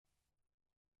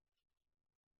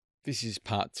This is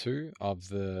part two of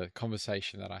the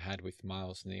conversation that I had with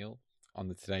Miles Neal on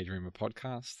the Today Dreamer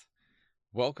podcast.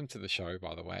 Welcome to the show,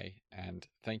 by the way, and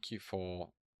thank you for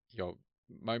your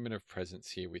moment of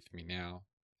presence here with me now.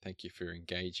 Thank you for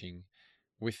engaging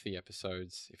with the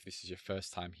episodes. If this is your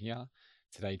first time here,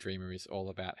 Today Dreamer is all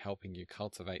about helping you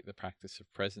cultivate the practice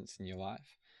of presence in your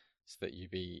life so that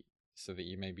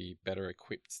you may be better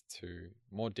equipped to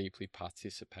more deeply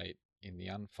participate in the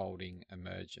unfolding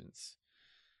emergence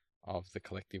of the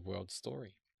collective world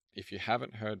story. If you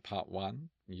haven't heard part one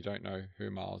and you don't know who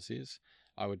Miles is,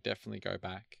 I would definitely go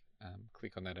back,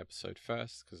 click on that episode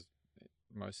first, because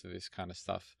most of this kind of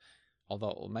stuff,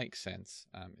 although it will make sense,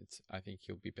 I think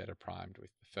you'll be better primed with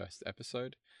the first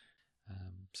episode.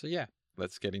 So yeah,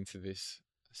 let's get into this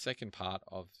second part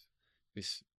of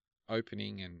this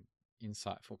opening and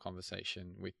insightful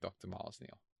conversation with Dr. Miles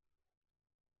Neal.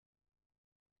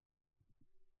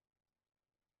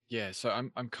 Yeah, so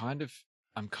I'm kind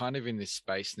of in this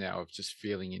space now of just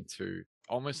feeling into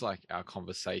almost like our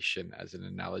conversation as an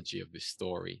analogy of this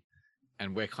story.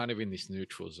 And we're kind of in this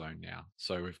neutral zone now.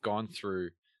 So we've gone through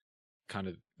kind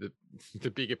of the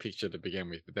the bigger picture to begin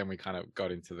with, but then we kind of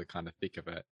got into the kind of thick of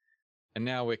it. And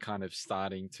now we're kind of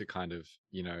starting to kind of,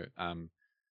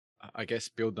 I guess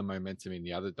build the momentum in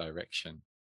the other direction.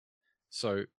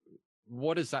 So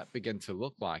what does that begin to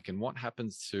look like, and what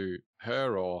happens to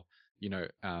her or you know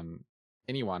um,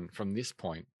 anyone from this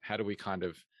point? How do we kind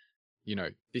of,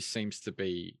 this seems to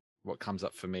be what comes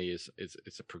up for me is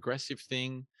it's a progressive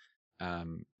thing,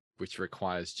 um, which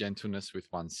requires gentleness with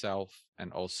oneself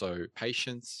and also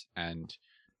patience and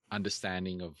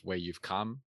understanding of where you've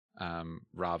come,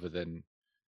 rather than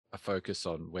a focus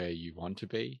on where you want to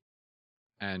be.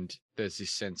 And there's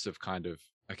this sense of kind of,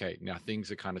 okay, now things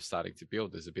are kind of starting to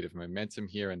build. There's a bit of momentum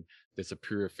here, and there's a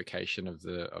purification of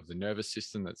the nervous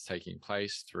system that's taking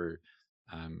place through,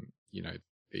 um, you know,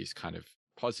 these kind of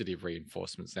positive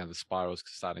reinforcements. Now the spiral's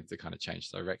starting to kind of change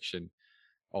direction,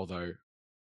 although,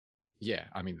 yeah,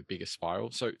 I mean the biggest spiral.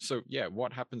 So yeah,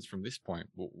 what happens from this point?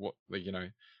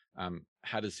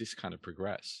 How does this kind of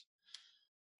progress?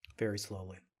 Very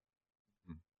slowly.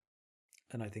 Mm.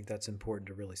 And I think that's important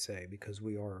to really say because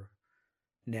we are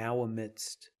now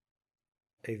amidst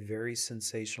a very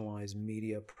sensationalized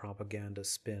media propaganda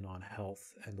spin on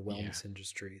health and the Yeah, wellness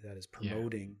industry that is yeah,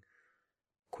 promoting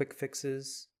quick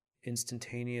fixes,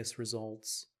 instantaneous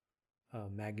results,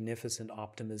 magnificent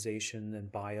optimization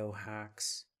and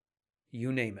biohacks,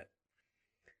 you name it.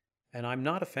 And I'm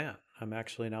not a fan. I'm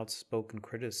actually an outspoken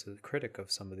critic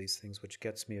of some of these things, which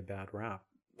gets me a bad rap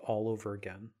all over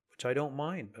again, which I don't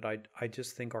mind, but I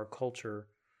just think our culture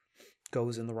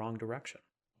goes in the wrong direction.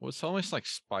 well, it's almost like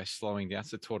by slowing down,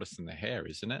 it's the tortoise and the hare,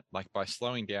 isn't it? Like by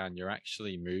slowing down, you're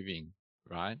actually moving,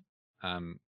 right?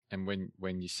 Um, and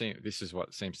when you see, this is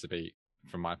what seems to be,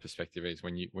 from my perspective, is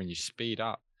when you speed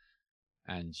up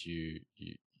and you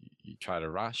try to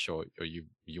rush, or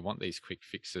you want these quick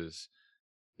fixes,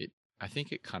 it I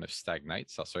think it kind of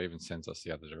stagnates us or even sends us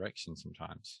the other direction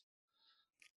sometimes.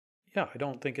 Yeah, I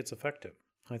don't think it's effective.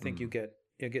 I think Mm, you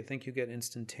get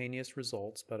instantaneous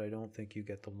results, but I don't think you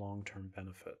get the long-term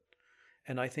benefit.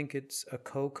 And I think it's a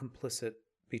co-complicit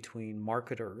between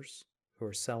marketers who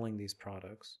are selling these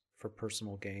products for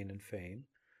personal gain and fame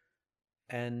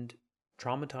and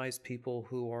traumatized people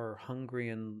who are hungry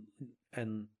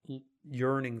and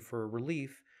yearning for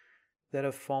relief that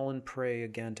have fallen prey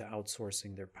again to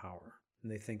outsourcing their power.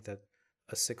 And they think that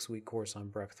a 6 week course on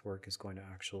breathwork is going to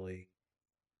actually,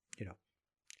 you know,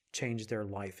 change their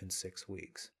life in 6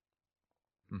 weeks.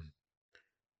 mm,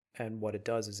 And what it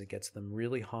does is it gets them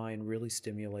really high and really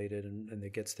stimulated, and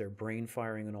it gets their brain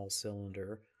firing on all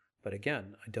cylinder. But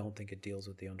again, I don't think it deals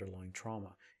with the underlying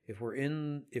trauma. If we're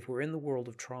in the world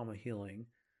of trauma healing,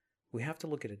 we have to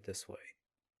look at it this way.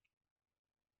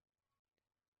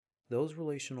 Those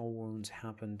relational wounds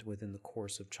happened within the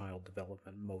course of child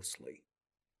development mostly.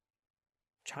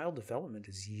 Child development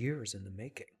is years in the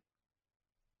making.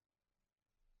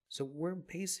 So we're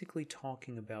basically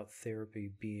talking about therapy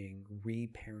being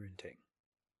reparenting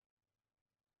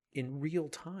in real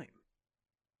time.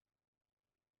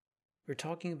 We're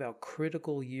talking about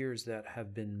critical years that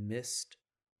have been missed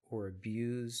or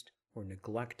abused or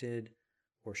neglected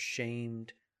or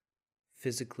shamed,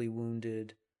 physically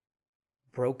wounded,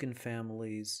 broken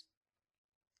families,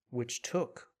 which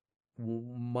took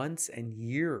months and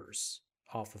years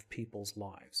off of people's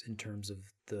lives in terms of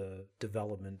the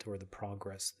development or the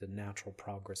progress, the natural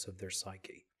progress of their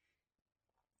psyche.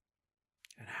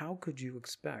 And how could you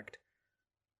expect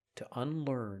to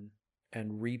unlearn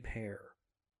and repair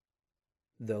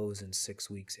those in 6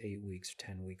 weeks, 8 weeks,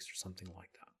 10 weeks, or something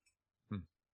like that? mm.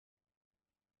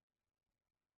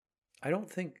 I don't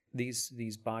think these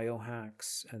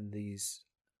biohacks and these,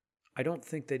 I don't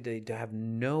think that they have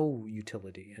no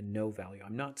utility and no value.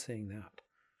 I'm not saying that.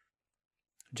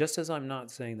 Just as I'm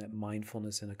not saying that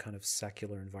mindfulness in a kind of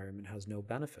secular environment has no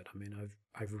benefit. I mean,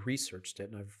 I've researched it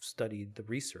and I've studied the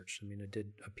research. I mean, I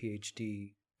did a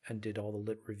PhD and did all the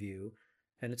lit review,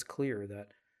 and it's clear that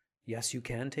yes, you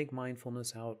can take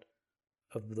mindfulness out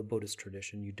of the Buddhist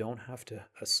tradition. You don't have to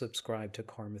subscribe to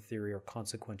karma theory or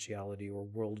consequentiality or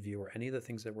worldview or any of the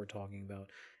things that we're talking about.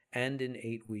 And in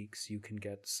 8 weeks, you can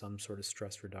get some sort of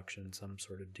stress reduction, some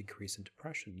sort of decrease in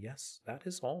depression. Yes, that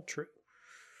is all true.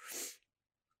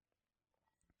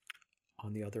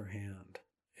 On the other hand,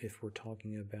 if we're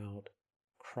talking about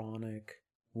chronic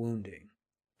wounding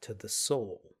to the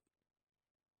soul,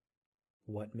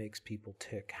 what makes people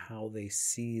tick, how they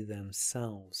see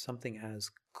themselves, something as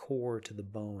core to the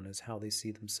bone as how they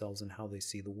see themselves and how they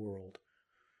see the world,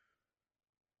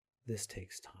 this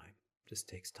takes time. This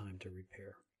takes time to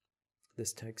repair.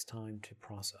 This takes time to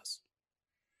process.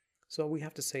 So we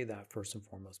have to say that first and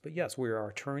foremost. But yes, we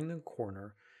are turning the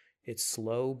corner. It's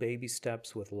slow baby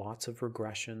steps with lots of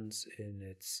regressions in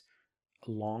its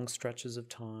long stretches of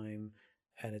time,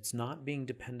 and it's not being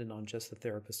dependent on just the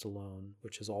therapist alone,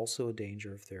 which is also a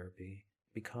danger of therapy.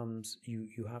 Becomes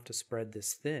you have to spread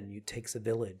this thin. It takes a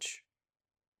village.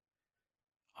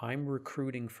 I'm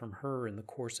recruiting from her in the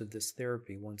course of this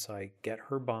therapy. Once I get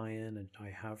her buy-in and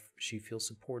she feels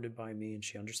supported by me and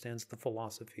she understands the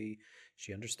philosophy,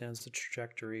 she understands the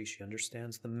trajectory, she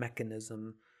understands the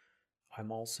mechanism.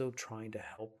 I'm also trying to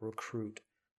help recruit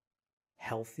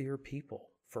healthier people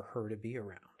for her to be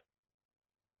around.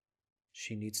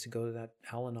 She needs to go to that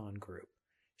Al-Anon group.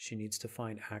 She needs to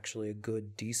find actually a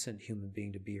good, decent human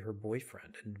being to be her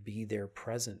boyfriend and be there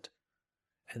present.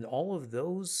 And all of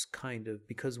those kind of,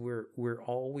 because we're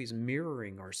always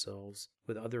mirroring ourselves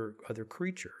with other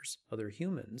creatures, other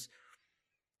humans,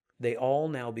 they all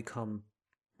now become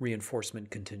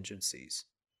reinforcement contingencies.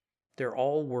 They're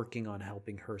all working on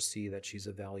helping her see that she's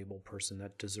a valuable person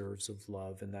that deserves of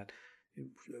love and that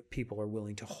people are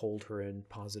willing to hold her in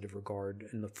positive regard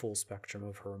in the full spectrum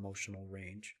of her emotional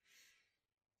range.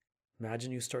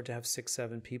 Imagine you start to have 6,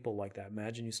 7 people like that.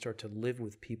 Imagine you start to live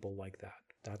with people like that.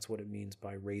 That's what it means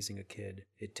by raising a kid.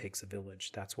 It takes a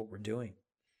village. That's what we're doing.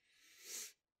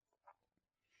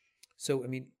 So, I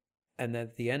mean, and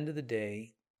at the end of the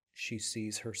day, she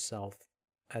sees herself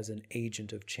as an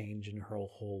agent of change in her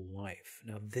whole life.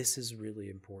 Now, this is really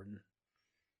important.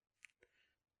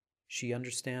 She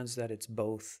understands that it's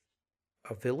both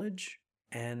a village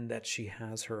and that she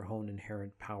has her own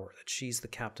inherent power, that she's the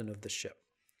captain of the ship.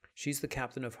 She's the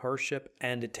captain of her ship,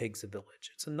 and it takes a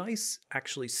village. It's a nice,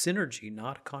 actually, synergy,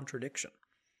 not a contradiction.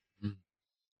 Mm.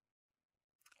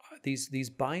 These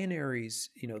binaries,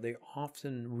 they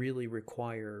often really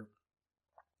require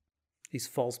these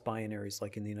false binaries.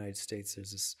 Like in the United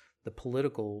States, the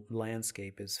political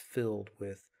landscape is filled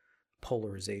with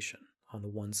polarization. On the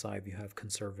one side, you have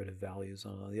conservative values.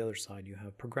 On the other side, you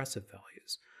have progressive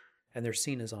values. And they're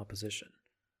seen as opposition.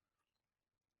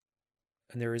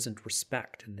 And there isn't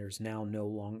respect, and there's now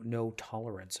no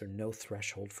tolerance or no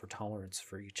threshold for tolerance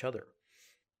for each other.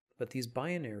 But these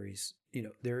binaries,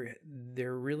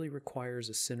 there really requires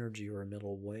a synergy or a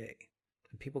middle way.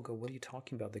 And people go, what are you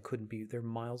talking about? They're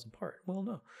miles apart. Well,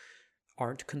 no.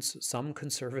 Some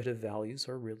conservative values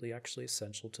are really actually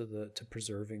essential to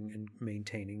preserving and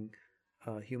maintaining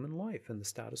human life and the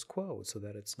status quo, so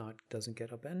that doesn't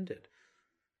get upended.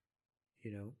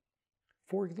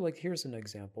 Here's an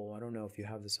example. I don't know if you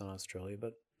have this in Australia,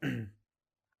 but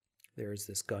there's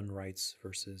this gun rights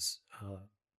versus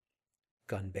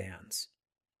gun bans.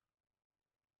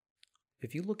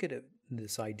 If you look at it,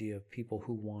 this idea of people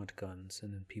who want guns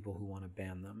and then people who want to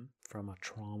ban them from a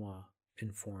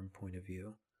trauma-informed point of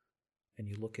view, and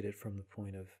you look at it from the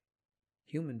point of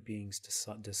human beings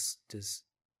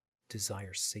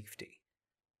desire safety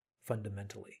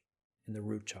fundamentally in the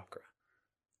root chakra.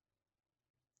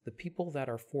 The people that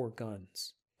are for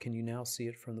guns, can you now see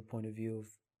it from the point of view of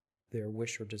their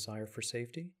wish or desire for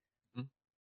safety? Mm-hmm.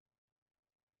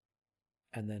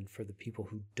 And then for the people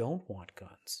who don't want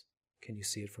guns, can you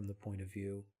see it from the point of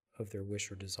view of their wish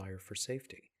or desire for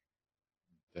safety?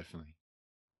 Definitely.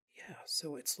 Yeah,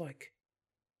 so it's like,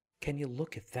 can you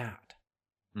look at that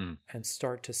and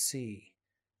start to see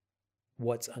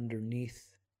what's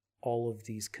underneath all of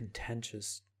these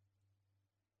contentious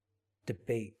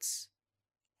debates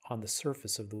on the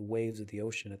surface of the waves of the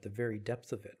ocean, at the very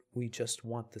depth of it? We just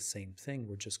want the same thing.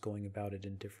 We're just going about it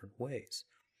in different ways.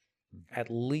 At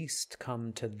least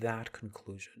come to that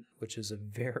conclusion, which is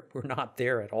we're not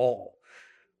there at all.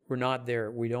 We're not there.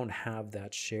 We don't have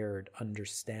that shared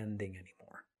understanding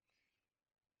anymore.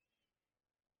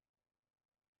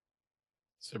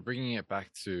 So bringing it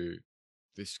back to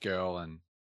this girl and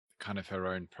kind of her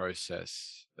own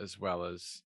process, as well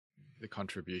as the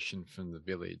contribution from the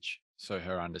village. So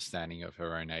her understanding of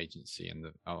her own agency and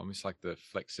the almost like the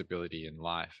flexibility in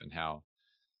life, and how,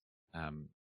 um,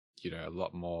 a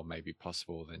lot more may be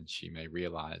possible than she may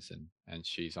realize, and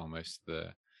she's almost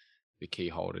the key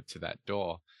holder to that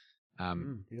door.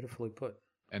 Beautifully put.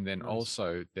 And then Nice.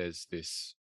 also there's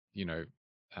this,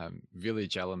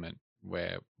 village element,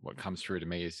 where what comes through to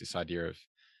me is this idea of,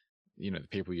 the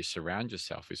people you surround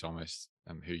yourself is almost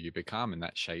who you become, and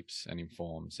that shapes and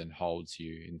informs and holds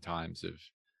you in times of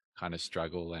kind of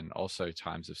struggle and also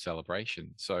times of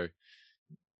celebration. So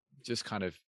just kind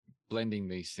of blending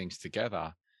these things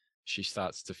together, she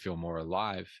starts to feel more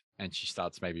alive, and she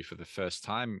starts, maybe for the first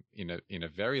time in a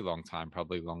very long time,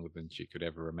 probably longer than she could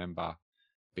ever remember,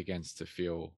 begins to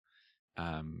feel,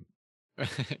 um,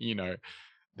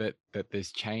 that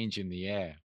there's change in the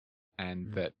air,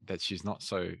 and that she's not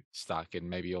so stuck, and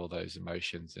maybe all those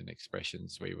emotions and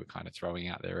expressions we were kind of throwing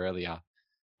out there earlier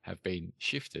have been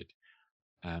shifted.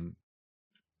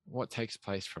 What takes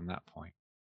place from that point?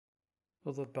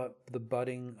 Well, the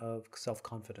budding of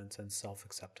self-confidence and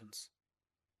self-acceptance,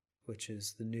 which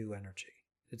is the new energy.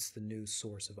 It's the new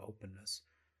source of openness.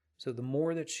 So the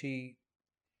more that she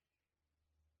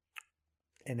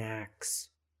enacts,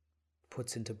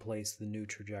 puts into place the new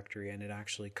trajectory, and it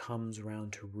actually comes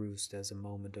around to roost as a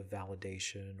moment of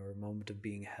validation, or a moment of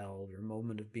being held, or a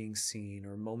moment of being seen,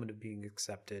 or a moment of being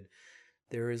accepted,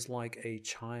 there is like a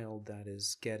child that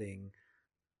is getting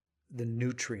the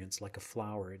nutrients like a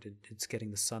flower. It's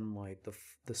getting the sunlight,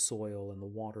 the soil, and the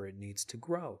water it needs to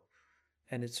grow.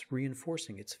 And it's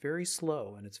reinforcing. It's very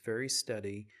slow and it's very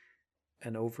steady.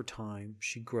 And over time,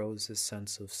 she grows this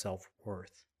sense of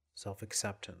self-worth,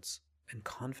 self-acceptance, and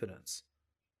confidence.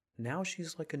 Now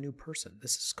she's like a new person.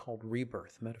 This is called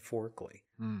rebirth, metaphorically.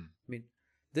 I mean,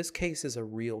 this case is a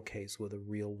real case with a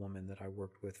real woman that I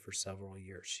worked with for several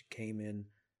years. She came in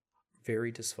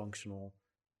very dysfunctional,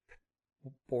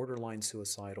 borderline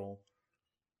suicidal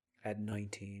at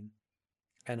 19.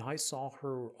 And I saw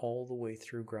her all the way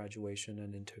through graduation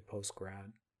and into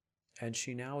post-grad. And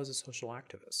she now is a social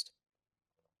activist.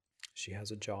 She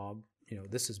has a job.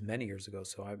 This is many years ago,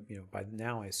 so by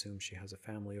now I assume she has a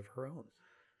family of her own.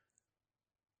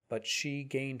 But she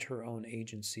gained her own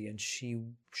agency, and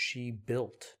she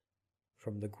built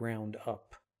from the ground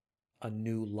up a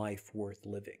new life worth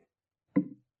living.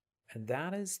 And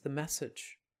that is the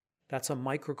message. That's a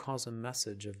microcosm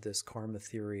message of this karma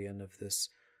theory and of this,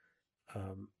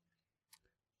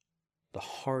 the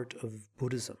heart of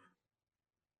Buddhism,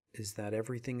 is that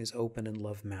everything is open and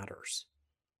love matters.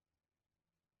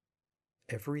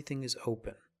 Everything is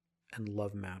open and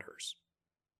love matters.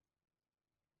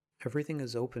 Everything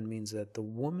is open means that the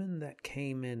woman that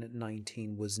came in at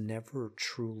 19 was never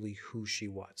truly who she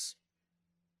was.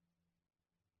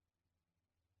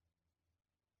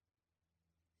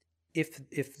 If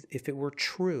it were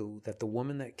true that the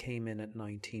woman that came in at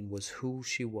 19 was who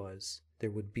she was,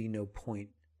 there would be no point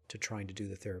to trying to do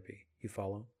the therapy. You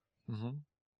follow? Mm-hmm.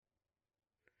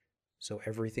 So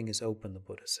everything is open, the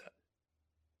Buddha said.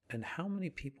 And how many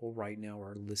people right now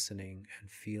are listening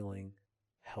and feeling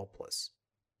helpless?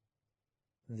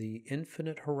 The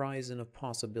infinite horizon of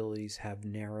possibilities have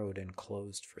narrowed and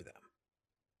closed for them.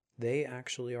 They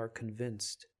actually are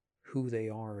convinced who they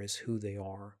are is who they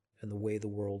are, and the way the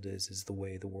world is the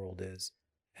way the world is,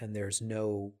 and there's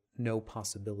no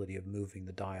possibility of moving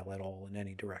the dial at all in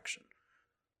any direction.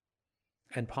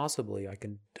 And possibly, I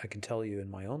can tell you in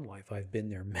my own life, I've been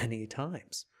there many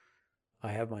times.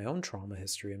 I have my own trauma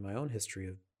history and my own history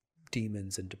of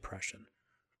demons and depression.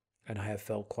 And I have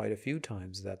felt quite a few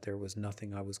times that there was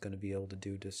nothing I was going to be able to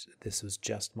do. This was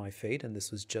just my fate, and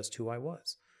this was just who I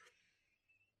was.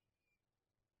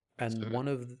 And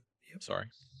Sorry.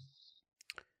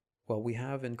 Well, we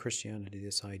have in Christianity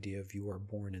this idea of you are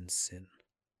born in sin.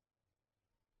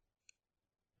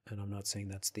 And I'm not saying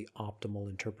that's the optimal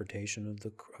interpretation of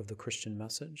the Christian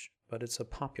message, but it's a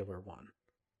popular one.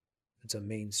 It's a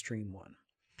mainstream one.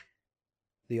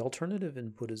 The alternative in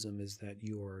Buddhism is that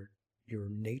your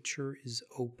nature is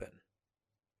open.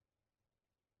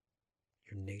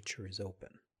 Your nature is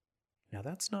open. Now,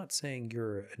 that's not saying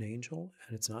you're an angel,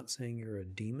 and it's not saying you're a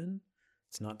demon.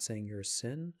 It's not saying you're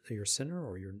a sinner,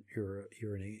 or you're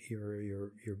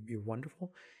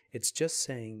wonderful. It's just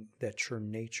saying that your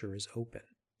nature is open.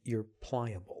 You're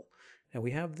pliable. Now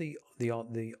we have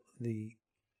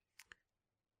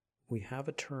we have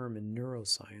a term in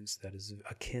neuroscience that is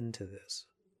akin to this,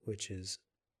 which is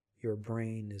Your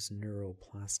brain is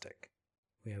neuroplastic.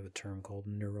 We have a term called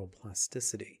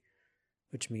neuroplasticity,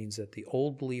 which means that the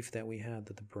old belief that we had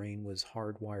that the brain was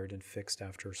hardwired and fixed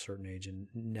after a certain age and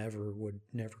never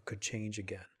could change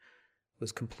again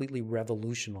was completely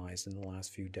revolutionized in the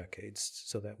last few decades,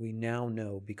 so that we now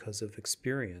know, because of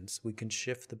experience, we can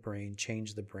shift the brain,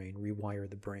 change the brain, rewire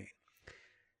the brain.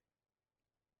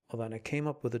 Well, then I came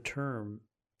up with a term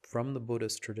from the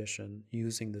Buddhist tradition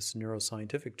using this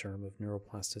neuroscientific term of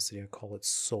neuroplasticity. I call it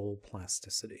soul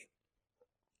plasticity.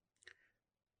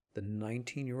 The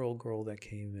 19-year-old girl that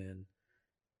came in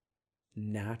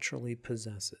naturally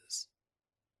possesses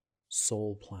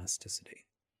soul plasticity.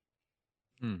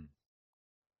 And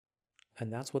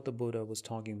that's what the Buddha was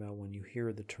talking about when you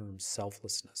hear the term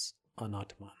selflessness,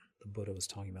 anatman. The Buddha was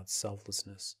talking about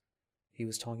selflessness. He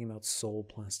was talking about soul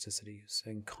plasticity,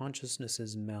 saying consciousness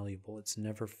is malleable, it's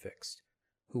never fixed.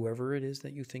 Whoever it is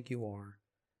that you think you are,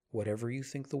 whatever you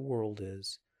think the world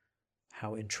is,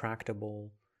 how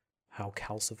intractable, how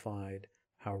calcified,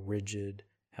 how rigid,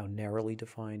 how narrowly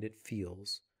defined it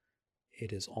feels,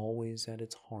 it is always at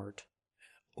its heart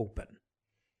open.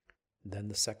 Then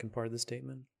the second part of the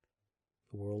statement,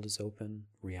 the world is open,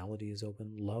 reality is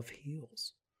open, love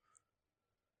heals.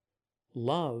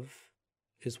 Love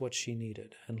is what she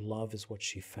needed, and love is what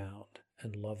she found,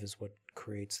 and love is what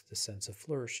creates the sense of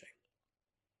flourishing.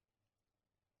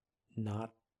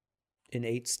 Not in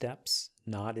 8 steps,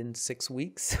 not in 6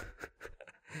 weeks,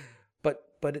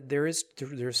 but there's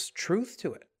truth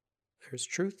to it. There's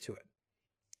truth to it.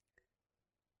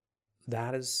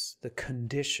 That is the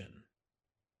condition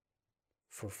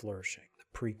for flourishing,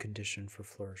 the precondition for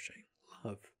flourishing,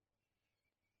 love.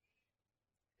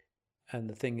 And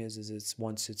the thing is it's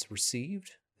once it's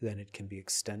received, then it can be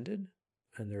extended,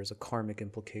 and there's a karmic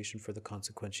implication for the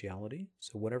consequentiality.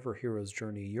 So whatever hero's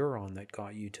journey you're on that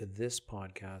got you to this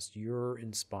podcast, you're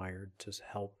inspired to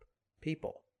help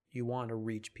people. You want to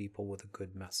reach people with a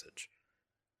good message.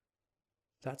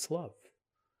 That's love.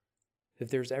 If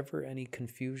there's ever any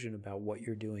confusion about what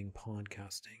you're doing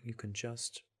podcasting, you can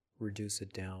just reduce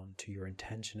it down to your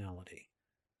intentionality.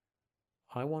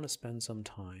 I want to spend some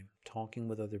time talking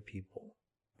with other people,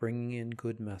 bringing in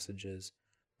good messages,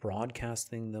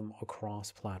 broadcasting them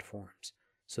across platforms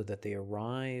so that they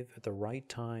arrive at the right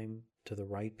time to the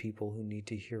right people who need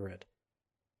to hear it.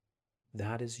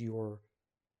 That is your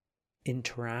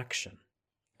interaction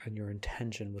and your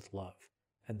intention with love.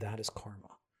 And that is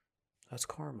karma. That's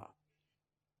karma.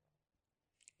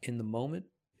 In the moment,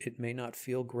 it may not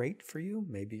feel great for you.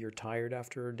 Maybe you're tired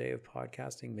after a day of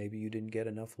podcasting. Maybe you didn't get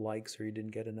enough likes, or you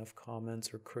didn't get enough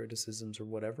comments or criticisms or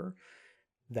whatever.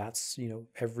 That's,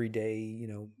 everyday,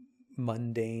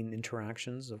 mundane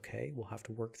interactions. Okay, we'll have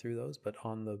to work through those. But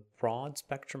on the broad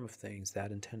spectrum of things,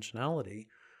 that intentionality,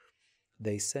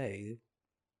 they say,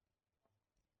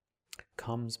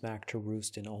 comes back to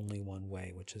roost in only one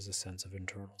way, which is a sense of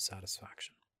internal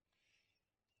satisfaction.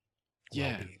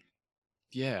 Yeah. Well-being.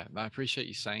 Yeah, I appreciate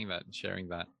you saying that and sharing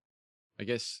that. I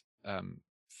guess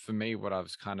for me, what I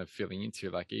was kind of feeling into,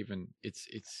 like, even it's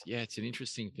an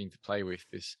interesting thing to play with,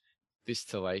 this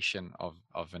distillation of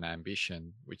an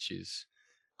ambition, which is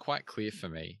quite clear for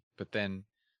me. But then,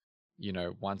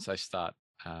 once I start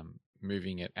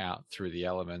moving it out through the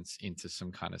elements into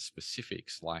some kind of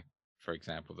specifics, like, for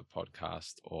example, the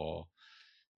podcast or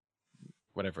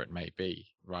whatever it may be,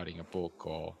 writing a book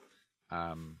or,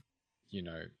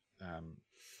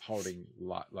 holding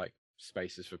like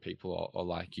spaces for people, or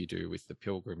like you do with the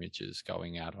pilgrimages,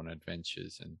 going out on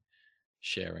adventures and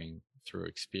sharing through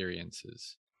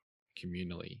experiences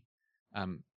communally.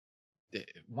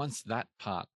 Once that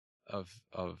part of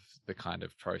the kind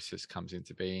of process comes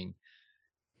into being,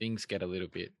 things get a little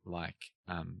bit like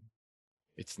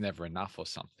it's never enough or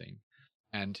something.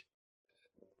 And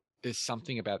there's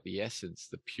something about the essence,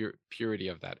 the purity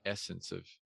of that essence of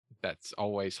that's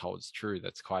always holds true.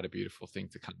 That's quite a beautiful thing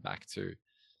to come back to.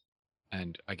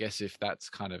 And I guess if that's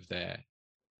kind of there,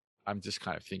 I'm just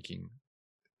kind of thinking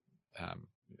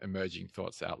emerging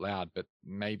thoughts out loud, but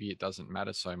maybe it doesn't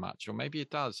matter so much, or maybe it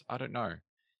does. I don't know.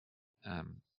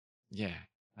 Yeah,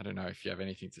 I don't know if you have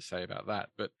anything to say about that,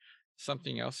 but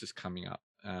something else is coming up.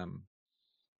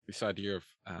 This idea of,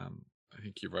 I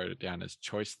think you wrote it down as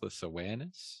choiceless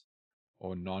awareness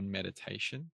or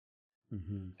non-meditation.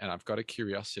 Mm-hmm. And I've got a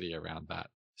curiosity around that.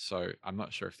 So I'm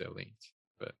not sure if they're linked,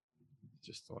 but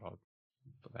just thought I'd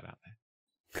put that out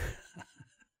there.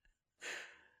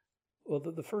 Well,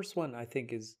 the first one I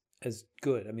think is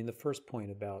good. I mean, the first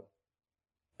point about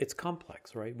it's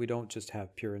complex, right? We don't just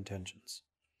have pure intentions.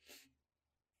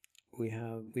 We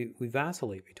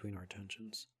vacillate between our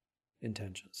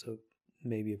intentions. So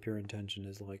maybe a pure intention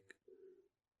is like,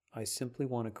 I simply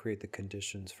want to create the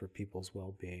conditions for people's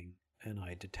well-being, and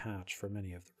I detach from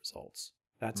any of the results.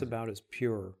 That's about as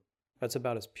pure. That's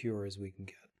about as pure as we can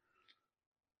get.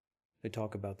 They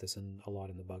talk about this a lot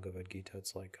in the Bhagavad Gita.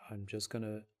 It's like I'm just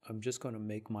gonna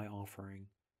make my offering,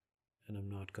 and I'm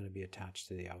not going to be attached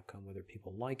to the outcome, whether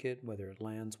people like it, whether it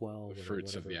lands well, the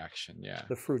fruits of the action. Yeah,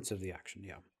 the fruits of the action.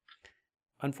 Yeah.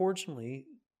 Unfortunately,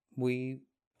 we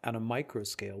at a micro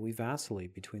scale we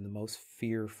vacillate between the most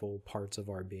fearful parts of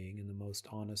our being and the most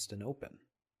honest and open.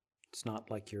 It's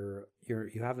not like you're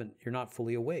not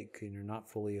fully awake, and you're not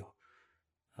fully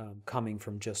coming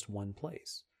from just one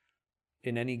place.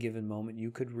 In any given moment,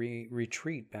 you could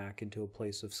retreat back into a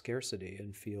place of scarcity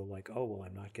and feel like, oh, well,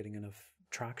 I'm not getting enough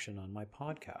traction on my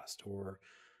podcast, or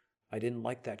I didn't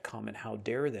like that comment, how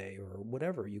dare they, or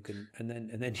whatever. You can, and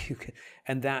then you can,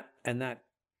 and that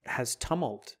has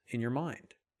tumult in your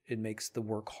mind. It makes the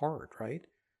work hard, right?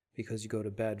 Because you go to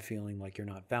bed feeling like you're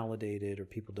not validated, or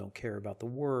people don't care about the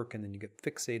work, and then you get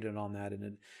fixated on that,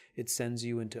 and it sends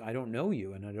you into, I don't know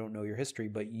you, and I don't know your history,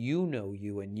 but you know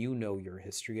you, and you know your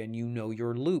history, and you know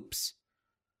your loops.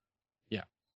 Yeah.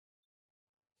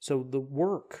 So the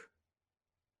work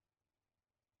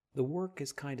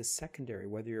is kind of secondary,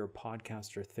 whether you're a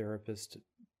podcaster, therapist,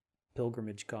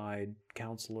 pilgrimage guide,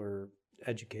 counselor,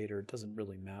 educator, it doesn't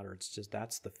really matter. It's just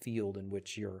that's the field in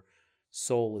which your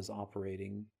soul is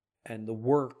operating, and the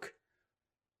work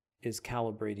is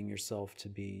calibrating yourself to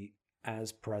be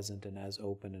as present and as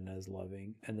open and as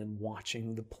loving, and then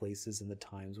watching the places and the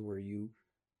times where you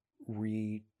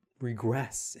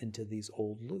regress into these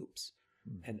old loops.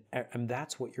 And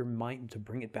that's what your mind, to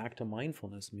bring it back to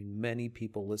mindfulness. I mean, many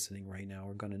people listening right now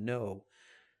are going to know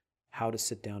how to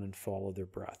sit down and follow their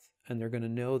breath. And they're going to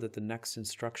know that the next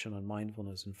instruction on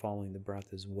mindfulness and following the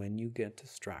breath is when you get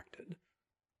distracted,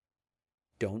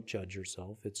 don't judge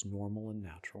yourself. It's normal and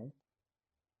natural.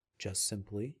 Just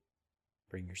simply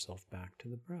bring yourself back to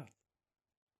the breath.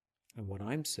 And what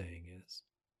I'm saying is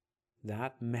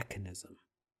that mechanism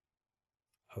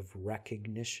of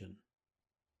recognition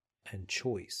and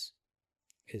choice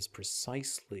is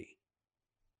precisely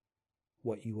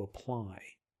what you apply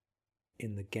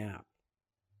in the gap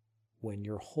when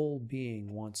your whole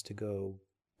being wants to go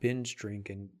binge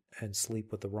drink and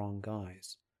sleep with the wrong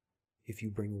guys. If you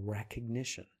bring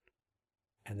recognition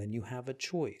and then you have a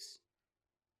choice,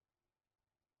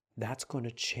 that's going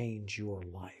to change your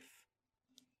life.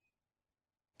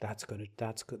 That's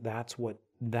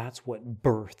what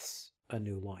births a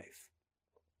new life.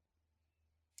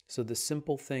 So the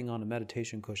simple thing on a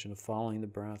meditation cushion of following the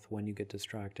breath, when you get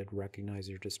distracted, recognize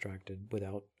you're distracted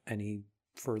without any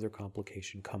further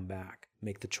complication, come back,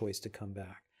 make the choice to come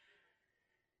back,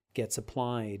 gets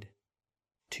applied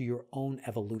to your own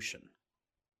evolution.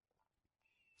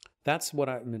 That's what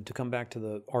I meant to come back to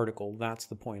the article. That's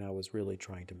the point I was really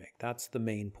trying to make. That's the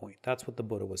main point. That's what the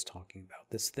Buddha was talking about.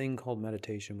 This thing called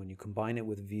meditation, when you combine it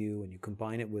with view and you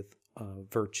combine it with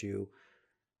virtue,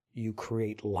 you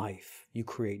create life. You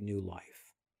create new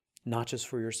life. Not just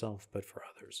for yourself, but for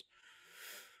others.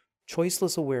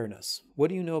 Choiceless awareness. What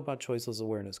do you know about choiceless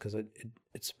awareness? Because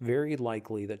it's very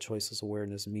likely that choiceless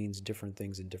awareness means different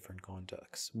things in different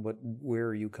contexts. Where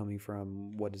are you coming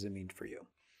from? What does it mean for you?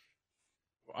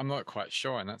 I'm not quite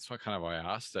sure, and that's kind of why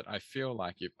I asked it. I feel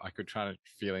like if I could try to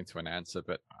feel into an answer,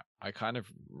 but I kind of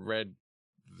read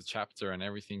the chapter and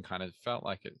everything kind of felt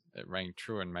like it rang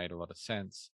true and made a lot of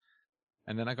sense.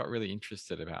 And then I got really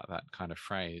interested about that kind of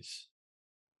phrase.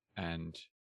 And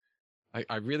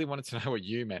I really wanted to know what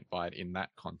you meant by it in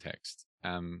that context.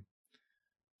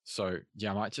 So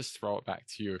yeah, I might just throw it back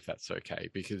to you if that's okay,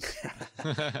 because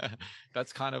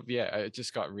that's kind of, yeah, it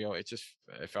just got real. It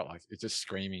felt like it just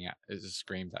screamed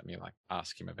at me, like,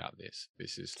 ask him about this.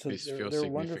 This feels significant. There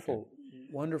are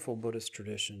wonderful Buddhist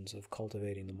traditions of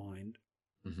cultivating the mind.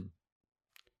 Mm-hmm.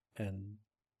 And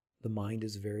the mind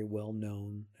is very well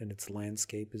known, and its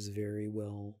landscape is very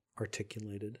well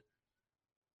articulated.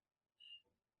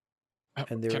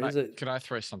 And can I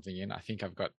throw something in? I think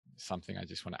I've got something I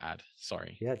just want to add.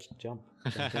 Sorry. Yeah, jump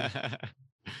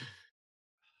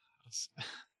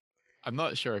I'm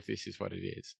not sure if this is what it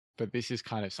is, but this is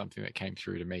kind of something that came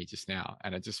through to me just now,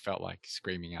 and it just felt like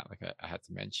screaming out, like I had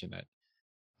to mention it.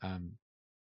 I'm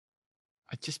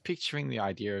just picturing the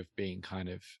idea of being kind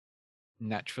of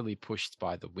naturally pushed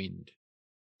by the wind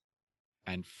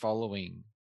and following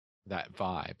that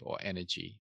vibe or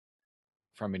energy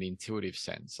from an intuitive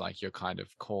sense, like you're kind of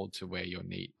called to where you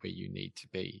need to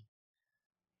be,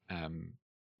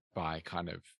 by kind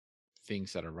of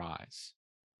things that arise.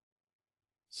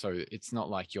 So it's not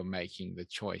like you're making the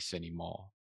choice anymore.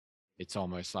 It's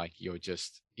almost like you're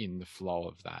just in the flow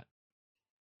of that.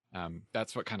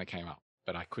 That's what kind of came up,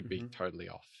 but I could be Mm-hmm. totally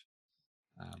off.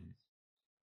 Um,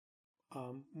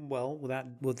 Well,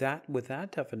 with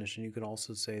that definition, you could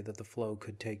also say that the flow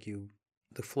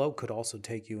could also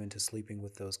take you into sleeping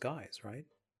with those guys, right?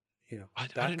 I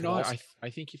That don't could know. also. I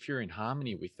think if you're in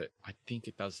harmony with it, I think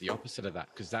it does the opposite of that,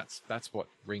 because that's what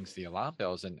rings the alarm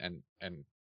bells and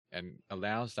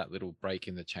allows that little break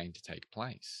in the chain to take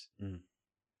place. Mm.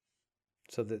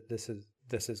 So that this is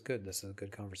good. This is a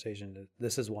good conversation.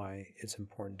 This is why it's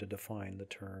important to define the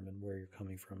term and where you're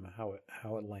coming from, and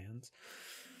how it lands.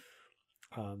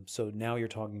 So now you're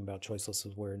talking about choiceless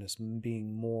awareness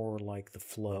being more like the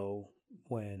flow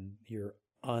when you're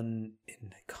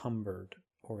unencumbered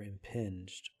or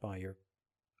impinged by your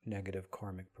negative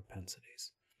karmic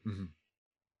propensities, Mm-hmm.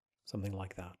 something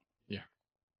like that. Yeah.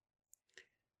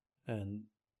 And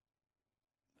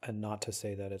not to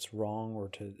say that it's wrong, or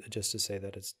to say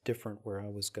that it's different. Where I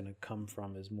was going to come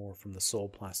from is more from the soul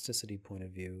plasticity point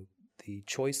of view. The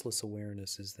choiceless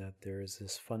awareness is that there is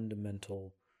this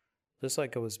fundamental, just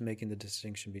like I was making the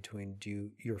distinction between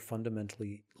you're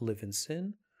fundamentally live in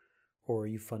sin, or are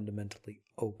you fundamentally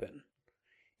open?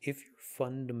 If you're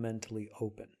fundamentally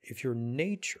open, if your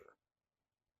nature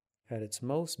at its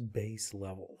most base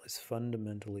level is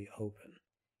fundamentally open,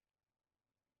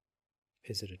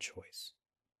 is it a choice?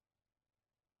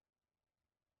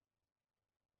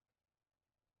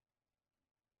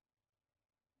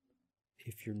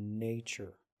 If your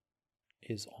nature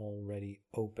is already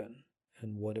open,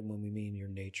 and when we mean your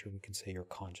nature, we can say your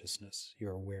consciousness,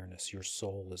 your awareness, your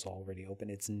soul is already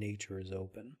open, its nature is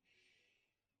open,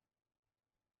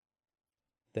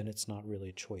 then it's not really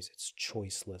a choice, it's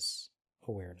choiceless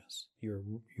awareness. Your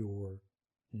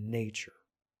nature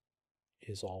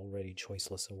is already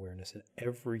choiceless awareness, and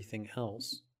everything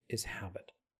else is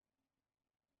habit.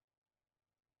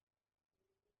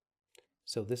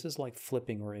 So this is like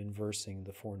flipping or inversing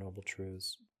the Four Noble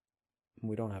Truths.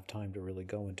 We don't have time to really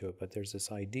go into it, but there's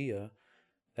this idea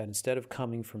that instead of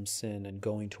coming from sin and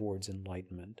going towards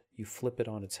enlightenment, you flip it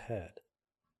on its head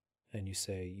and you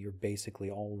say you're basically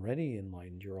already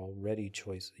enlightened, you're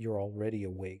already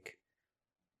awake,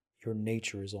 your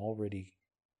nature is already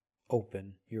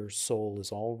open, your soul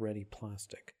is already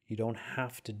plastic. You don't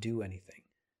have to do anything.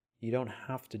 You don't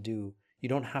have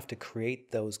to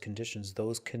create those conditions.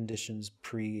 Those conditions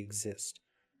pre-exist.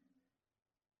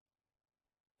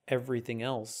 Everything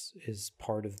else is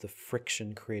part of the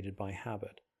friction created by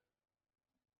habit.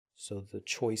 So the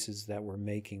choices that we're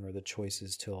making are the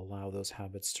choices to allow those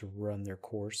habits to run their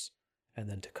course and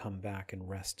then to come back and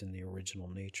rest in the original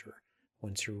nature.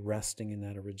 Once you're resting in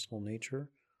that original nature,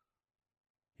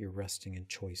 you're resting in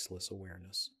choiceless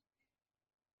awareness.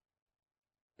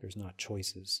 There's not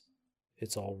choices.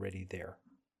 It's already there.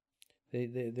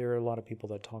 There are a lot of people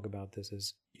that talk about this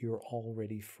as you're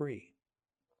already free.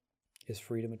 Is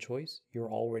freedom a choice? You're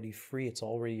already free. It's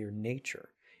already your nature.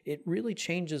 It really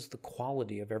changes the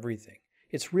quality of everything.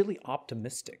 It's really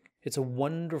optimistic. It's a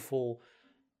wonderful,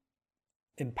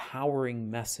 empowering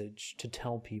message to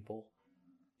tell people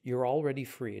you're already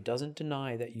free. It doesn't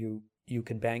deny that you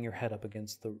can bang your head up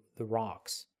against the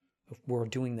rocks. We're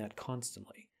doing that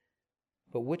constantly.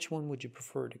 But which one would you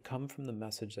prefer? To come from the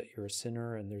message that you're a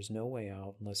sinner and there's no way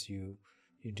out unless you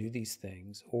do these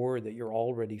things, or that you're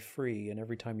already free and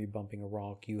every time you're bumping a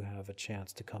rock, you have a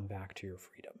chance to come back to your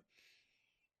freedom?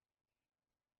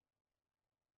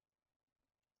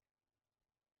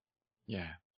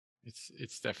 Yeah.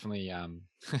 It's definitely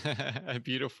a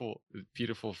beautiful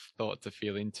thought to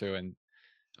feel into, and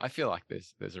I feel like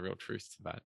there's a real truth to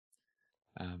that.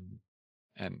 Um,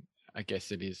 and I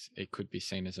guess it could be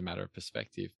seen as a matter of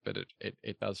perspective, but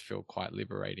it does feel quite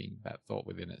liberating, that thought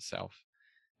within itself.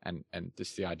 And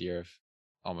just the idea of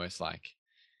almost like,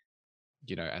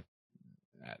 at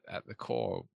the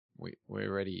core,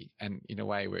 we're already, and in a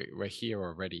way we're here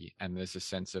already, and there's a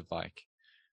sense of like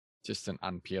just an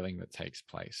unpeeling that takes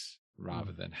place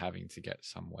rather Mm. than having to get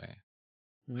somewhere,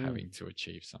 Mm. having to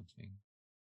achieve something.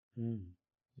 Mm.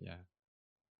 Yeah.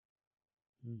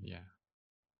 Mm. Yeah.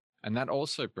 And that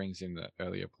also brings in the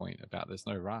earlier point about there's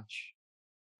no rush,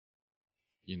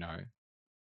 you know,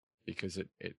 because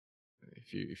it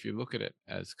if you look at it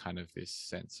as kind of this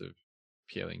sense of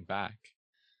peeling back,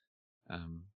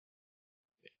 um,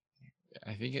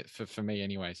 I think for me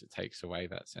anyways, it takes away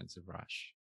that sense of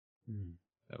rush. Mm.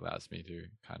 It allows me to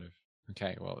kind of,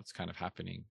 okay, well, it's kind of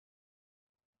happening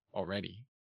already.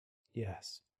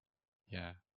 Yes.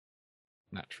 Yeah,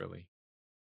 naturally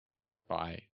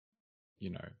by,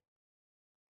 you know,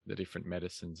 the different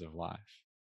medicines of life.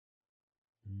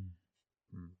 Mm.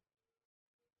 Mm.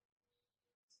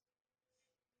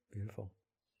 Beautiful.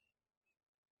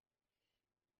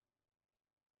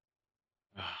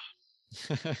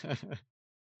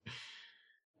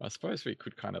 I suppose we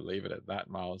could kind of leave it at that,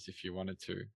 Miles, if you wanted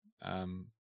to. Um,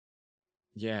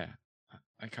 yeah,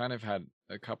 I kind of had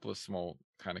a couple of small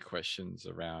kind of questions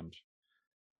around,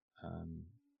 um,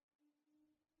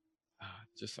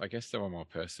 just I guess there were more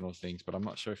personal things, but I'm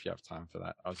not sure if you have time for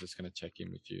that. I was just going to check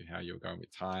in with you how you're going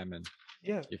with time and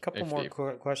Yeah, a couple if more the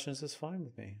questions is fine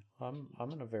with me. I'm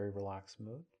in a very relaxed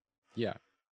mood. yeah,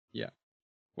 yeah.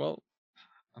 Well,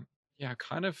 um, yeah,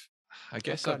 kind of. I I've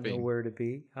guess I've got been nowhere to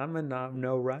be. I'm in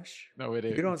no rush. nowhere to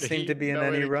You don't seem to be, be in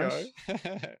nowhere any to go.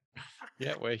 rush.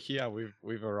 Yeah, we're here.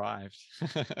 We've arrived.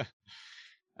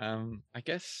 I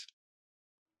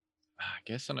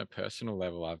guess on a personal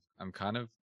level,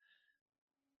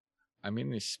 I'm in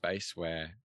this space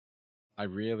where I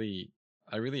really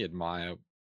I really admire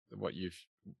what you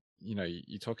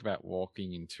talk about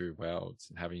walking in two worlds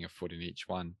and having a foot in each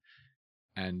one.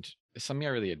 And there's something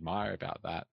I really admire about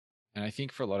that. And I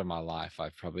think for a lot of my life,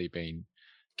 I've probably been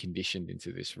conditioned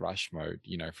into this rush mode,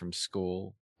 from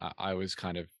school. I was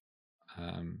kind of,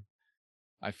 um,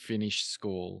 I finished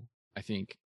school. I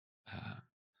think, uh,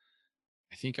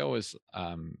 I think I was,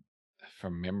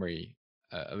 from memory,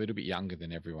 a little bit younger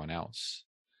than everyone else.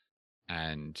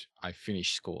 And I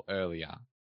finished school earlier.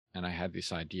 And I had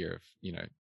this idea of,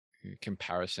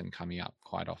 comparison coming up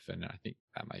quite often. And I think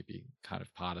that may be kind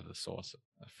of part of the source,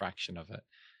 a fraction of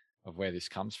where this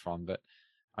comes from. But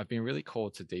I've been really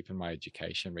called to deepen my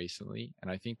education recently. And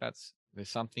I think there's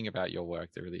something about your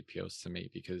work that really appeals to me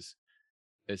because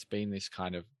there's been this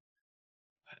kind of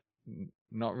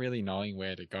not really knowing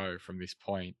where to go from this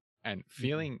point and Mhm.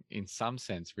 feeling in some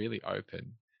sense really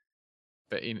open,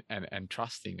 but and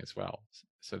trusting as well.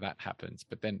 So that happens.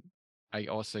 But then I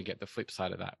also get the flip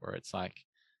side of that where it's like,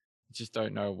 I just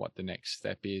don't know what the next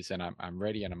step is. And I'm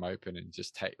ready and I'm open and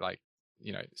just take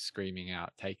screaming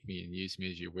out, take me and use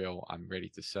me as you will. I'm ready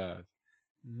to serve,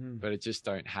 Mhm. but I just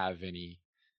don't have any,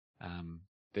 um,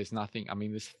 there's nothing. I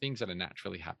mean, there's things that are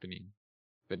naturally happening,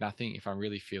 but nothing. If I'm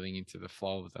really feeling into the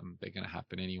flow of them, they're going to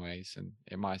happen anyways. And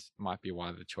it might be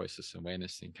why the choiceless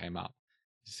awareness thing came up.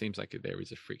 It seems like there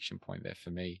is a friction point there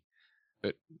for me.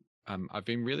 But I've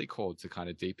been really called to kind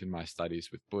of deepen my studies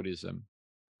with Buddhism,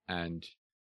 and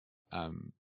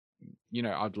um,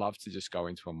 I'd love to just go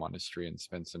into a monastery and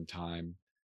spend some time,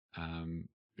 um,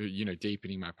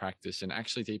 deepening my practice and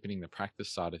actually deepening the practice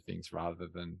side of things rather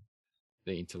than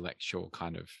the intellectual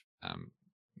kind of um,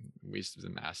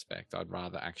 wisdom aspect. I'd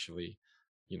rather actually,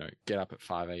 get up at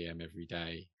 5 a.m. every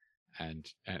day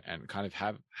and kind of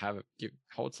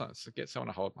get someone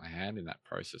to hold my hand in that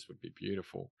process would be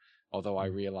beautiful. Although I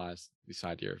Mhm. realize this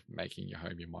idea of making your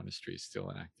home your monastery is still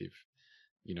an active,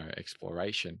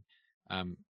 exploration.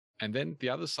 Um, and then the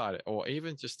other side, or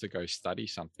even just to go study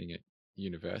something at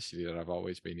university that I've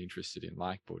always been interested in,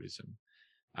 like Buddhism,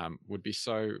 would be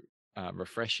so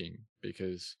refreshing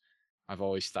because I've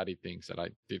always studied things that I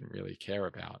didn't really care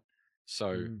about.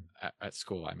 So Mhm. at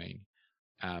school, I mean.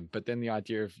 But then the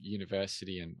idea of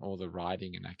university and all the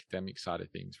writing and academic side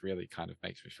of things really kind of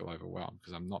makes me feel overwhelmed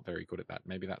because I'm not very good at that.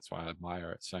 Maybe that's why I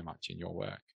admire it so much in your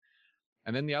work.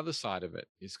 And then the other side of it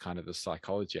is kind of the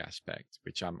psychology aspect,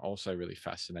 which I'm also really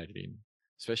fascinated in,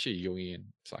 especially Jungian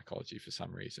psychology for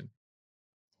some reason,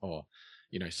 or,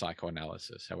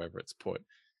 psychoanalysis, however it's put.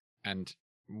 And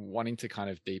wanting to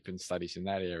kind of deepen studies in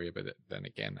that area. But then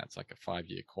again, that's like a 5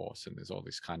 year course, and there's all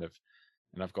this kind of,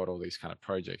 and I've got all these kind of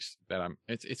projects that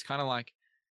it's kind of like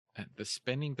the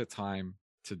spending the time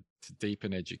to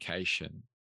deepen education.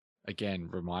 Again,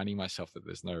 reminding myself that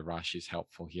there's no rush is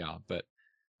helpful here, but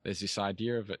there's this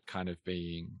idea of it kind of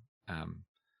being, um,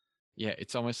 yeah,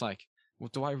 it's almost like,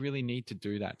 well, do I really need to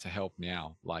do that to help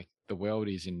now? Like the world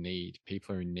is in need,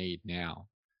 people are in need now,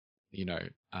 you know,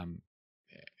 um,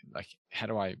 like how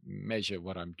do I measure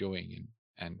what I'm doing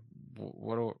and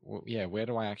yeah, where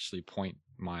do I actually point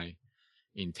my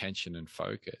intention and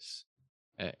focus?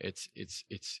 It's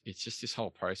just this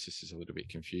whole process is a little bit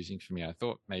confusing for me. I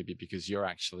thought maybe because you're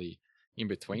actually in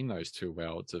between those two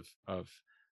worlds of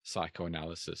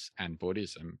psychoanalysis and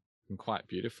Buddhism, and quite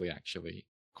beautifully, actually,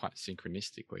 quite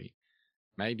synchronistically,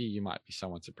 maybe you might be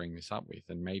someone to bring this up with,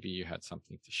 and maybe you had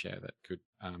something to share that could,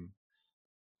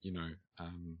 you know,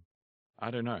 um,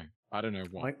 I don't know, I don't know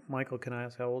what. Michael, can I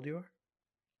ask how old you are?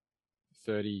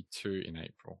 32 in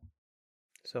April.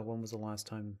 So when was the last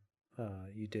time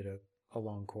you did a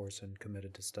long course and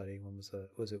committed to study? When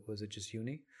was it just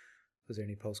uni? Was there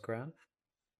any post grad?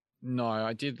 No,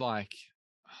 I did like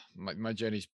my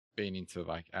journey's been into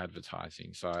like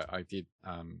advertising. So I did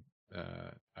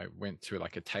I went to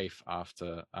like a TAFE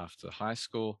after high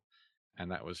school,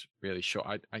 and that was really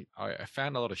short. I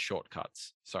found a lot of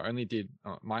shortcuts. So I only did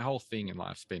my whole thing in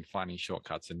life's been finding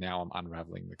shortcuts, and now I'm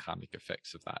unraveling the karmic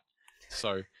effects of that.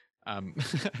 So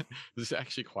this is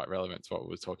actually quite relevant to what we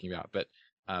were talking about. But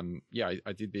yeah,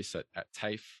 I did this at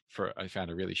TAFE I found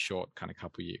a really short kind of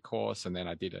couple year course, and then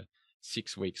I did a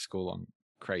 6-week school on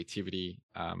creativity,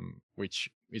 which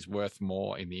is worth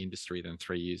more in the industry than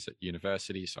 3 years at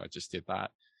university. So I just did that.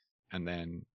 And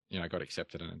then, I got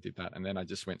accepted and I did that. And then I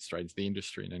just went straight into the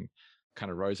industry and then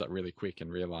kind of rose up really quick and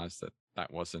realized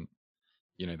that wasn't,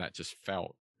 that just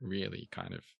felt really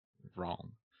kind of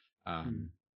wrong.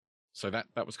 So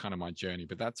that was kind of my journey,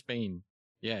 but that's been,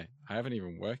 I haven't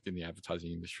even worked in the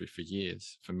advertising industry for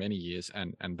many years.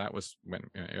 And that was when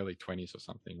early 20s or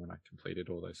something when I completed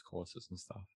all those courses and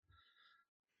stuff.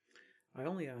 I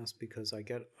only ask because I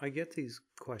get these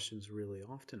questions really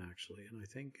often, actually, and I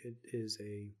think it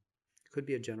could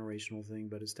be a generational thing,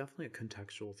 but it's definitely a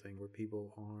contextual thing where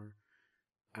people are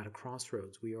at a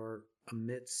crossroads. We are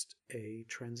amidst a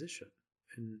transition,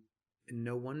 and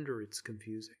no wonder it's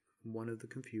confusing. One of the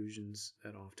confusions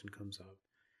that often comes up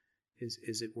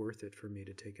is it worth it for me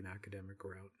to take an academic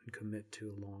route and commit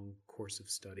to a long course of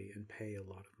study and pay a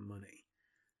lot of money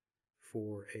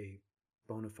for a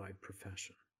bona fide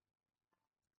profession?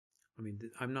 I mean,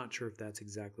 I'm not sure if that's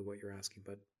exactly what you're asking,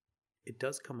 but it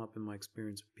does come up in my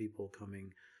experience with people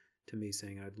coming to me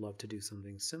saying, I'd love to do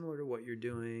something similar to what you're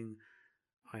doing.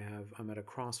 I'm at a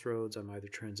crossroads. I'm either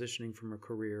transitioning from a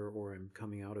career or I'm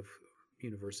coming out of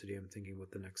university. I'm thinking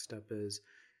what the next step is.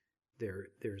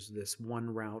 There's this one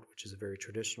route, which is a very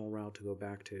traditional route to go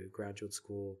back to graduate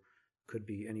school. Could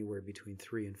be anywhere between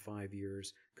 3 and 5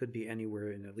 years. Could be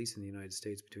anywhere, at least in the United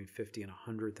States, between $50,000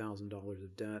 and $100,000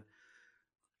 of debt.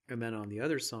 And then on the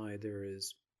other side, there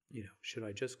is, should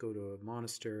I just go to a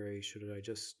monastery? Should I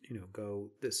just,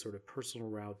 go this sort of personal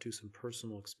route, do some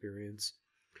personal experience,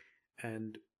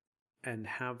 and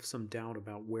have some doubt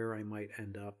about where I might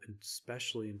end up, and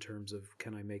especially in terms of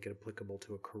can I make it applicable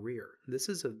to a career? This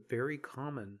is a very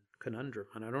common conundrum,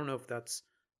 and I don't know if that's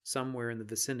somewhere in the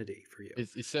vicinity for you.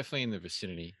 It's definitely in the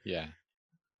vicinity, yeah.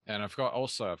 And I've got a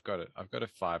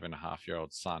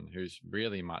 5.5-year-old son who's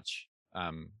really much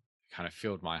kind of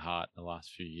filled my heart in the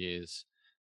last few years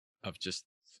of just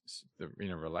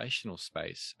in a relational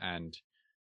space. And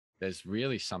there's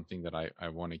really something that I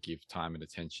want to give time and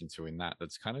attention to in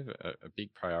that's kind of a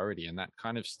big priority. And that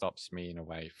kind of stops me in a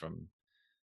way from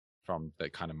the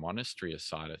kind of monastery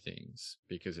side of things,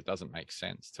 because it doesn't make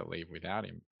sense to leave without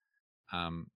him.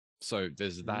 So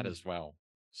there's that as well.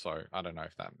 So I don't know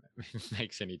if that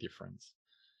makes any difference.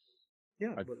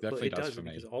 Yeah, but it does for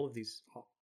me, because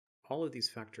all of these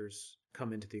factors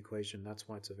come into the equation. That's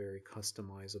why it's a very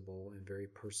customizable and very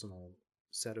personal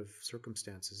set of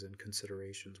circumstances and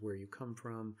considerations. Where you come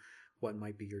from, what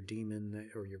might be your demon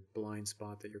or your blind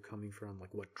spot that you're coming from,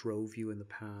 like what drove you in the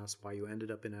past, why you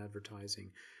ended up in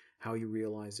advertising, how you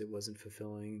realized it wasn't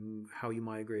fulfilling, how you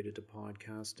migrated to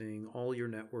podcasting, all your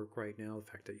network right now, the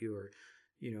fact that you're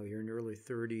in your early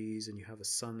 30s and you have a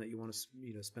son that you want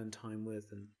to spend time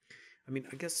with. And I mean,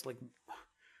 I guess like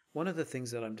one of the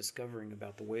things that I'm discovering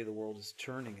about the way the world is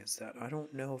turning is that I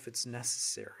don't know if it's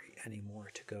necessary anymore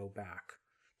to go back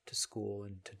to school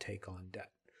and to take on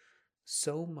debt.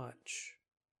 So much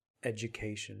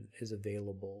education is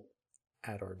available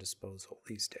at our disposal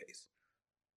these days.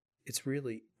 It's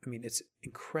really, it's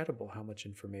incredible how much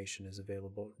information is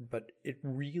available, but it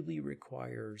really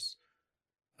requires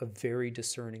a very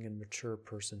discerning and mature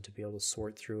person to be able to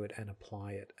sort through it and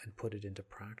apply it and put it into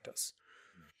practice.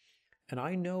 And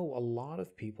I know a lot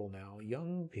of people now,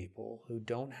 young people, who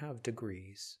don't have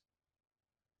degrees.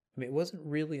 It wasn't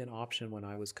really an option when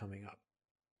I was coming up,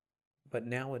 but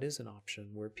now it is an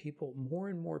option where more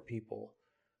and more people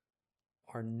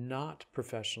are not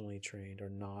professionally trained,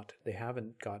 they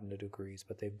haven't gotten the degrees,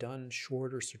 but they've done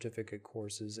shorter certificate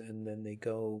courses, and then they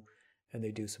go and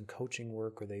they do some coaching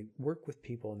work, or they work with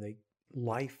people and they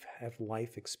have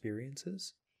life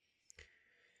experiences.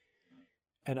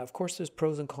 And of course, there's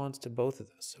pros and cons to both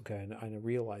of this, okay? And I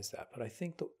realize that. But I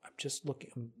think that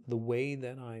the way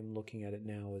that I'm looking at it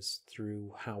now is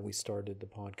through how we started the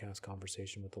podcast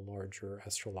conversation with the larger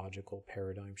astrological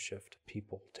paradigm shift,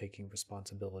 people taking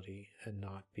responsibility and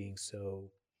not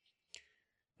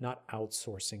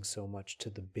outsourcing so much to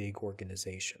the big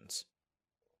organizations.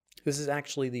 This is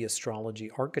actually the astrology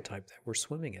archetype that we're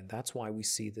swimming in. That's why we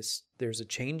see this. There's a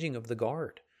changing of the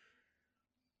guard.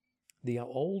 The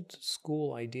old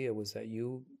school idea was that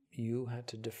you had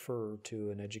to defer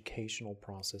to an educational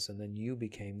process, and then you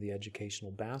became the educational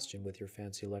bastion with your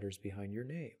fancy letters behind your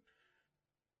name.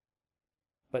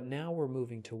 But now we're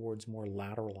moving towards more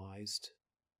lateralized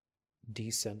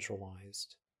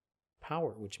decentralized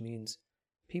power, which means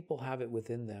people have it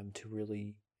within them to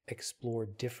really explore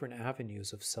different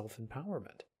avenues of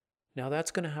self-empowerment. Now,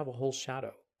 that's going to have a whole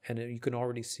shadow, and you can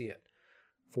already see it.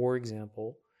 For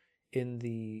example, in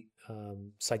the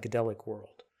psychedelic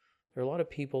world, there are a lot of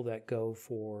people that go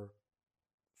for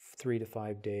 3 to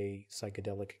 5 day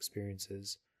psychedelic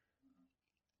experiences,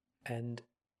 and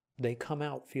they come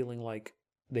out feeling like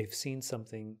they've seen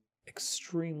something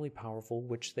extremely powerful,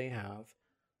 which they have,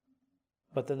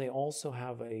 but then they also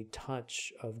have a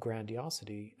touch of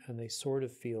grandiosity, and they sort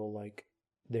of feel like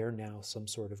they're now some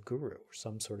sort of guru or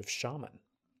some sort of shaman,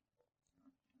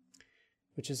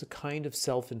 which is a kind of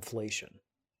self-inflation.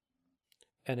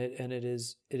 And it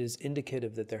is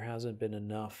indicative that there hasn't been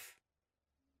enough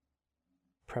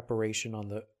preparation on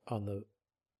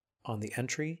the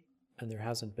entry, and there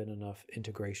hasn't been enough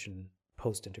integration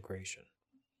post-integration.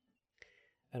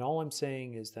 And all I'm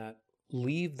saying is that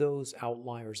leave those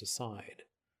outliers aside.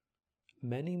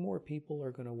 Many more people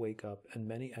are going to wake up,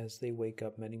 and as they wake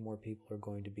up, many more people are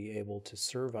going to be able to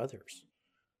serve others.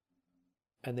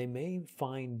 And they may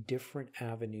find different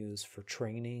avenues for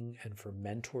training and for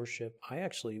mentorship.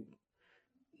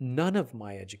 None of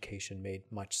my education made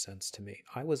much sense to me.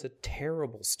 I was a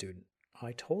terrible student.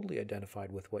 I totally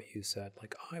identified with what you said.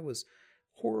 Like, I was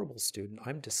a horrible student.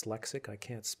 I'm dyslexic. I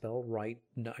can't spell right.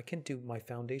 No, I can't do, my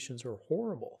foundations are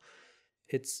horrible.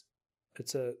 It's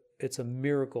a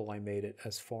miracle I made it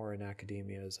as far in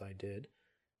academia as I did.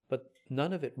 But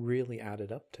none of it really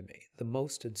added up to me. The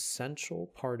most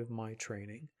essential part of my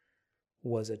training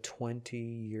was a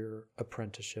 20-year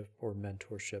apprenticeship or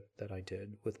mentorship that I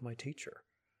did with my teacher.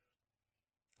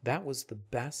 That was the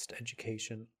best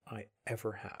education I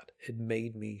ever had. It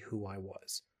made me who I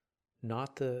was.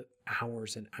 Not the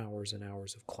hours and hours and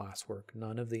hours of classwork,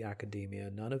 none of the academia,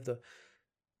 none of the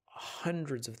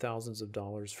hundreds of thousands of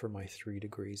dollars for my 3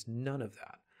 degrees, none of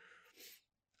that.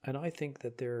 And I think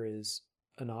that there is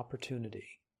an opportunity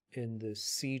in this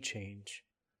sea change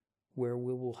where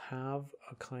we will have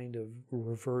a kind of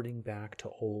reverting back to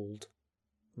old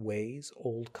ways,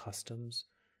 old customs,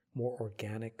 more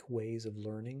organic ways of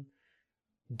learning,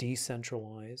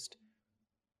 decentralized,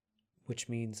 which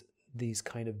means these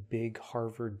kind of big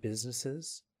Harvard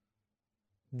businesses,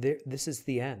 this is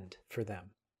the end for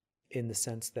them, in the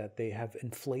sense that they have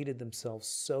inflated themselves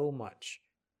so much.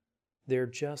 They're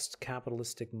just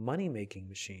capitalistic money-making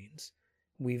machines.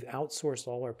 We've outsourced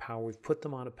all our power. We've put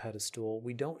them on a pedestal.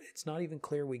 It's not even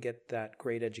clear we get that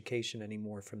great education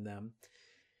anymore from them.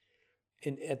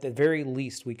 And at the very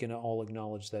least, we can all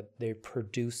acknowledge that they're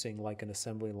producing, like an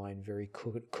assembly line, very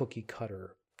cookie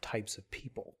cutter types of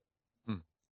people.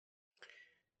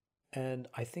 And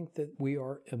I think that we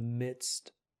are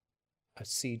amidst a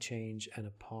sea change and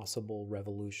a possible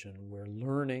revolution where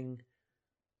learning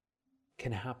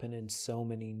can happen in so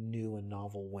many new and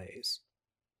novel ways.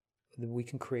 We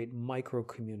can create micro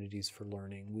communities for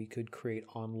learning. We could create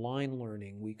online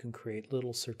learning. We can create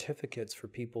little certificates for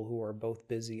people who are both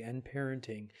busy and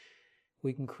parenting.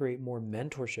 We can create more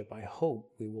mentorship. I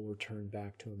hope we will return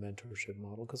back to a mentorship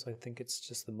model, because I think it's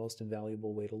just the most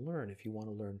invaluable way to learn. If you want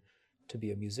to learn to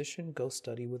be a musician, go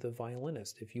study with a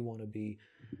violinist. If you want to be,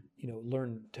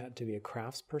 learn to be a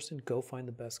craftsperson, go find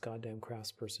the best goddamn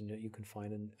craftsperson that you can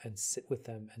find and sit with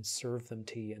them and serve them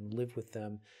tea and live with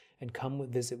them and come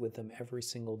visit with them every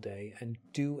single day and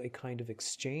do a kind of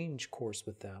exchange course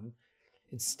with them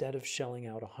instead of shelling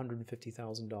out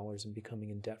 $150,000 and becoming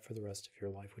in debt for the rest of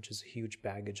your life, which is a huge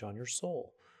baggage on your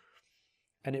soul.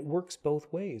 And it works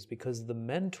both ways, because the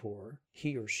mentor,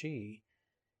 he or she,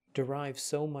 derive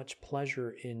so much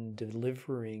pleasure in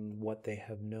delivering what they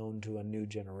have known to a new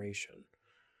generation.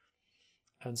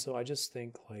 And so I just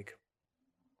think, like,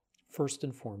 first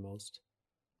and foremost,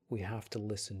 we have to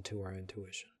listen to our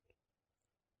intuition.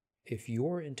 If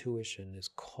your intuition is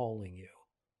calling you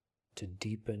to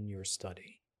deepen your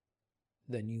study,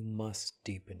 then you must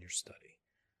deepen your study.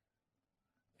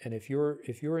 And if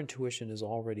your intuition is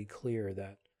already clear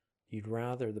that you'd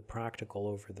rather the practical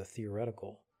over the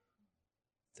theoretical,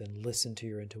 then listen to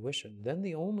your intuition. Then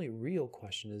the only real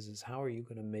question is how are you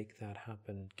going to make that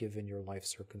happen given your life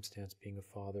circumstance, being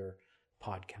a father,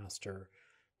 podcaster,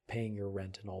 paying your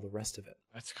rent, and all the rest of it?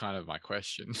 That's kind of my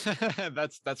question.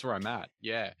 That's where I'm at.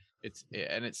 Yeah.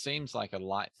 And it seems like a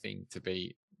light thing to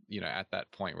be, at that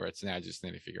point where it's now just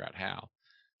need to figure out how.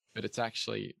 But it's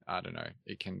actually, I don't know,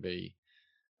 it can be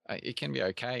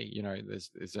okay.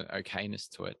 There's an okayness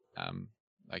to it.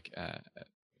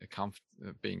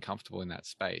 Being comfortable in that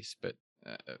space, but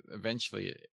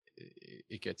eventually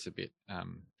it gets a bit,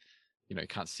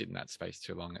 can't sit in that space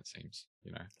too long, it seems,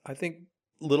 I think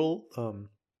little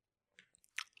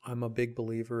I'm a big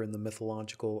believer in the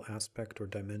mythological aspect or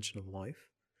dimension of life.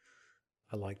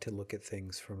 I like to look at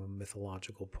things from a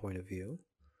mythological point of view.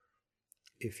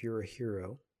 If you're a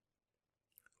hero,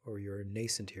 or you're a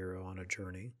nascent hero on a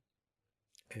journey,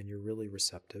 and you're really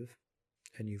receptive,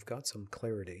 and you've got some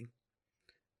clarity,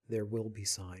 there will be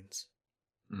signs.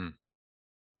 Mm.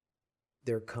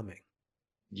 They're coming.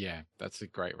 Yeah, that's a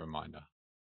great reminder.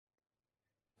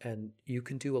 And you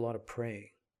can do a lot of praying.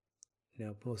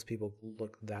 Now, most people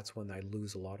look, that's when I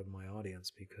lose a lot of my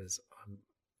audience, because I'm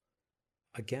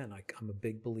a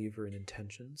big believer in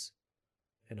intentions,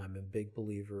 and I'm a big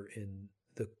believer in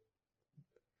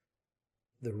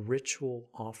the ritual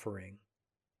offering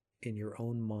in your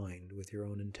own mind with your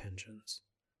own intentions,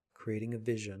 creating a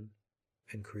vision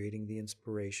and creating the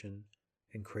inspiration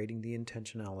and creating the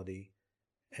intentionality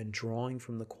and drawing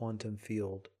from the quantum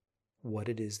field what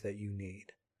it is that you need.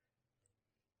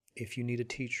 If you need a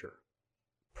teacher,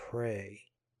 pray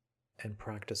and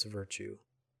practice virtue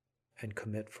and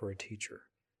commit for a teacher.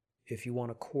 If you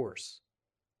want a course,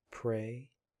 pray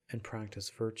and practice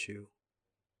virtue,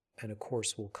 and a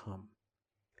course will come.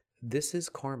 This is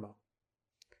karma.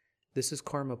 This is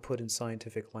karma put in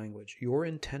scientific language. Your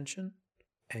intention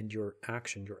and your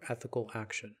action, your ethical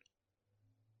action,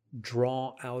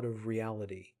 draw out of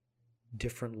reality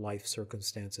different life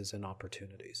circumstances and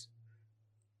opportunities.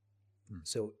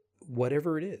 So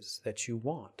whatever it is that you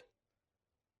want,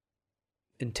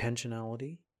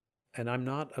 intentionality, and I'm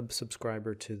not a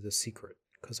subscriber to The Secret,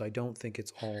 because I don't think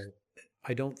it's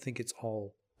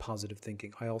all positive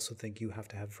thinking. I also think you have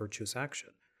to have virtuous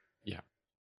action. Yeah.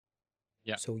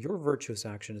 Yeah. So your virtuous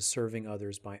action is serving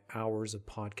others by hours of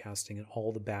podcasting and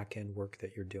all the back end work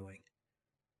that you're doing.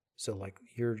 So like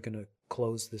you're going to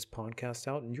close this podcast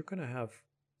out and you're going to have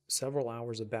several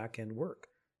hours of back end work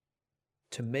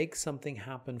to make something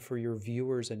happen for your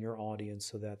viewers and your audience,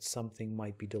 so that something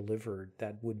might be delivered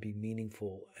that would be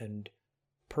meaningful and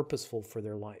purposeful for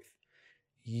their life.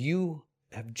 You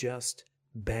have just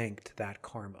banked that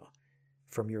karma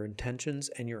from your intentions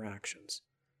and your actions.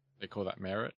 They call that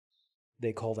merit?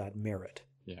 They call that merit.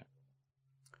 Yeah.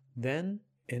 Then,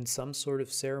 in some sort of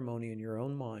ceremony in your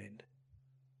own mind,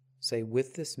 say,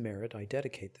 with this merit, I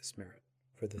dedicate this merit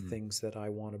for the things that I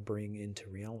want to bring into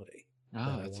reality.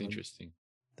 That's interesting.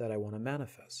 That I want to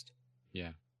manifest.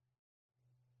 Yeah.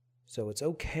 So it's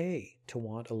okay to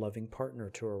want a loving partner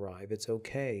to arrive. It's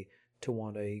okay to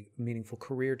want a meaningful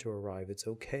career to arrive. It's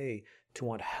okay to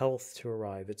want health to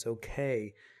arrive. It's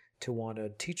okay to want a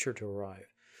teacher to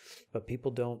arrive. But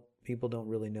people don't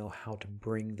really know how to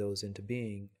bring those into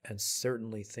being. And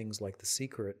certainly things like The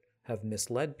Secret have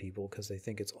misled people because they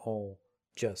think it's all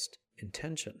just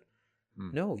intention.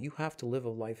 No, you have to live a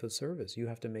life of service. You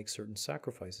have to make certain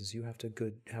sacrifices. You have to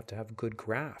have good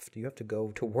graft. You have to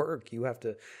go to work. You have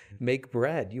to make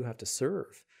bread. You have to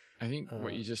serve. I think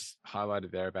what you just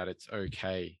highlighted there about it's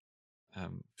okay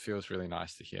feels really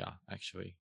nice to hear,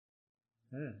 actually.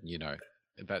 You know,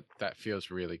 that feels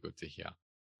really good to hear.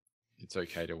 It's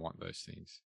okay to want those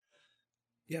things.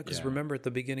 Yeah, because remember at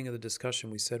the beginning of the discussion,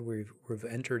 we said we've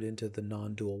entered into the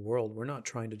non-dual world. We're not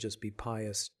trying to just be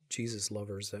pious Jesus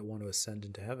lovers that want to ascend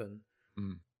into heaven.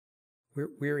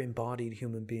 We're embodied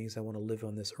human beings that want to live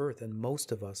on this earth, and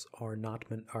most of us are not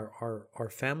are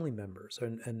family members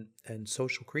and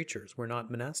social creatures. We're not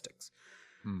monastics.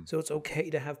 So it's okay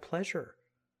to have pleasure.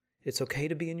 It's okay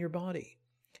to be in your body.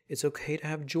 It's okay to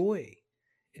have joy.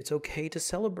 It's okay to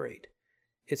celebrate.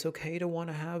 It's okay to want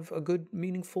to have a good,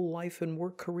 meaningful life and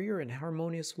work career and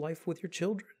harmonious life with your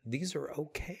children. These are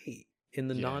okay in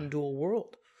the non-dual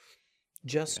world.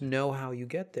 Just know how you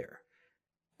get there.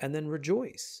 And then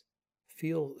rejoice.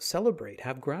 Celebrate,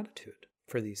 have gratitude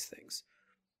for these things.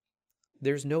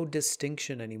 There's no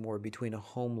distinction anymore between a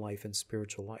home life and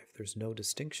spiritual life. There's no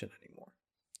distinction anymore.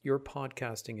 Your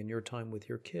podcasting and your time with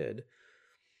your kid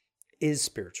is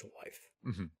spiritual life.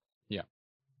 Mm-hmm. Yeah.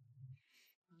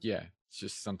 Yeah. It's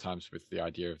just sometimes with the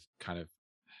idea of kind of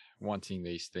wanting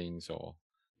these things or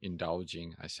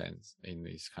indulging a sense in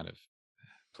these kind of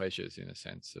pleasures in a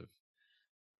sense of,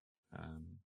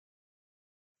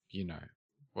 you know,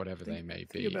 whatever they may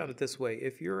be. Think about it this way.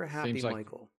 If you're a happy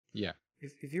Michael. Yeah.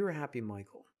 If you're a happy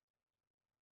Michael,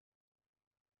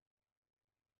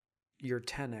 you're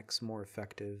 10x more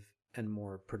effective and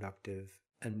more productive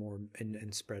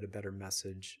and spread a better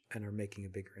message and are making a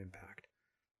bigger impact.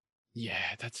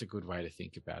 Yeah, that's a good way to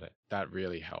think about it. That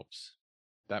really helps.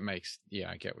 That makes,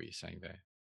 I get what you're saying there.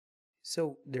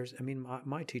 So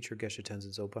my teacher, Geshe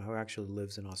Tenzin Zopa, who actually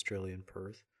lives in Australia in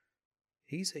Perth,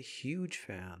 he's a huge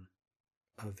fan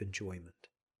of enjoyment.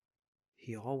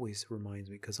 He always reminds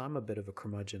me, because I'm a bit of a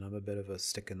curmudgeon, I'm a bit of a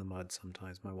stick in the mud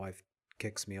sometimes. My wife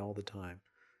kicks me all the time.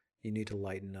 You need to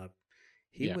lighten up.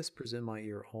 He Yeah. whispers in my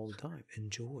ear all the time,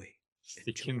 enjoy.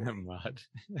 Stick in the mud.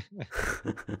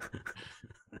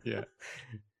 Yeah.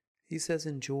 He says,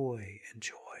 enjoy,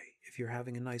 enjoy. If you're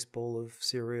having a nice bowl of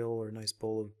cereal or a nice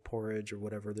bowl of porridge or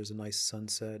whatever, there's a nice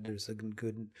sunset, there's a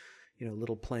good,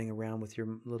 little playing around with your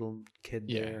little kid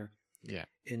there. Yeah.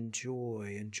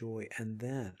 Enjoy, enjoy. And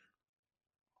then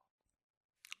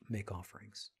make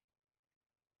offerings.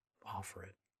 Offer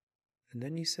it. And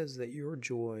then he says that your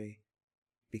joy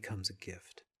becomes a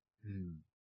gift.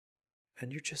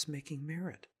 And you're just making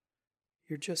merit.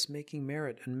 You're just making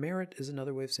merit. And merit is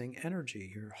another way of saying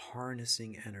energy. You're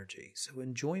harnessing energy. So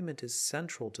enjoyment is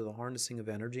central to the harnessing of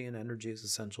energy, and energy is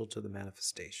essential to the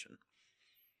manifestation.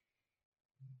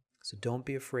 So don't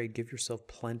be afraid. Give yourself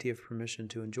plenty of permission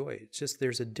to enjoy. It's just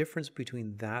there's a difference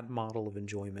between that model of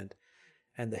enjoyment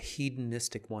and the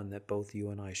hedonistic one that both you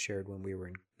and I shared when we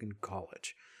were in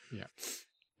college. Yeah.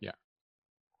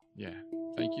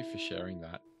 Thank you for sharing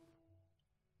that.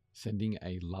 Sending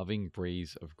a loving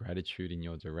breeze of gratitude in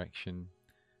your direction.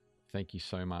 Thank you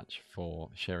so much for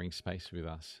sharing space with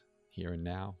us here and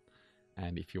now.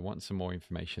 And if you want some more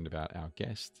information about our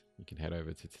guest, you can head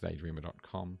over to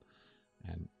todaydreamer.com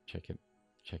and check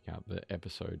out the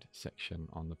episode section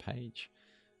on the page.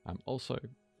 Also,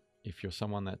 if you're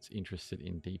someone that's interested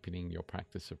in deepening your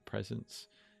practice of presence,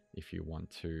 if you want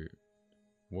to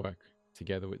work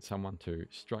together with someone to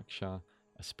structure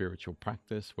a spiritual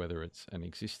practice, whether it's an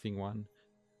existing one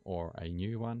or a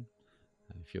new one,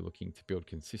 if you're looking to build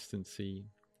consistency,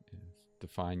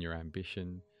 define your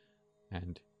ambition,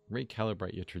 and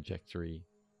recalibrate your trajectory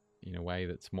in a way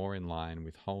that's more in line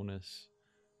with wholeness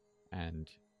and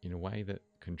in a way that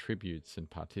contributes and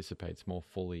participates more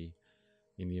fully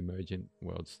in the emergent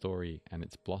world story and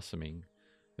its blossoming,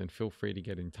 then feel free to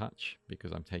get in touch,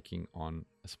 because I'm taking on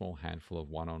a small handful of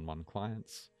one-on-one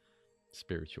clients,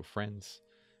 spiritual friends,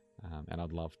 and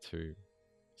I'd love to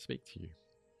speak to you.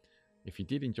 If you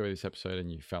did enjoy this episode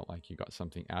and you felt like you got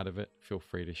something out of it, feel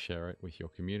free to share it with your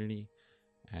community.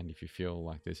 And if you feel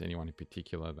like there's anyone in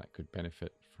particular that could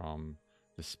benefit from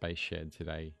the space shared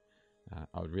today,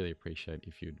 I would really appreciate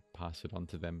if you'd pass it on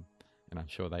to them, and I'm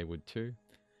sure they would too.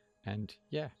 And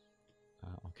yeah,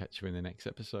 I'll catch you in the next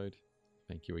episode.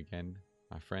 Thank you again,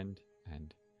 my friend,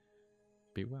 and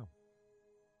be well.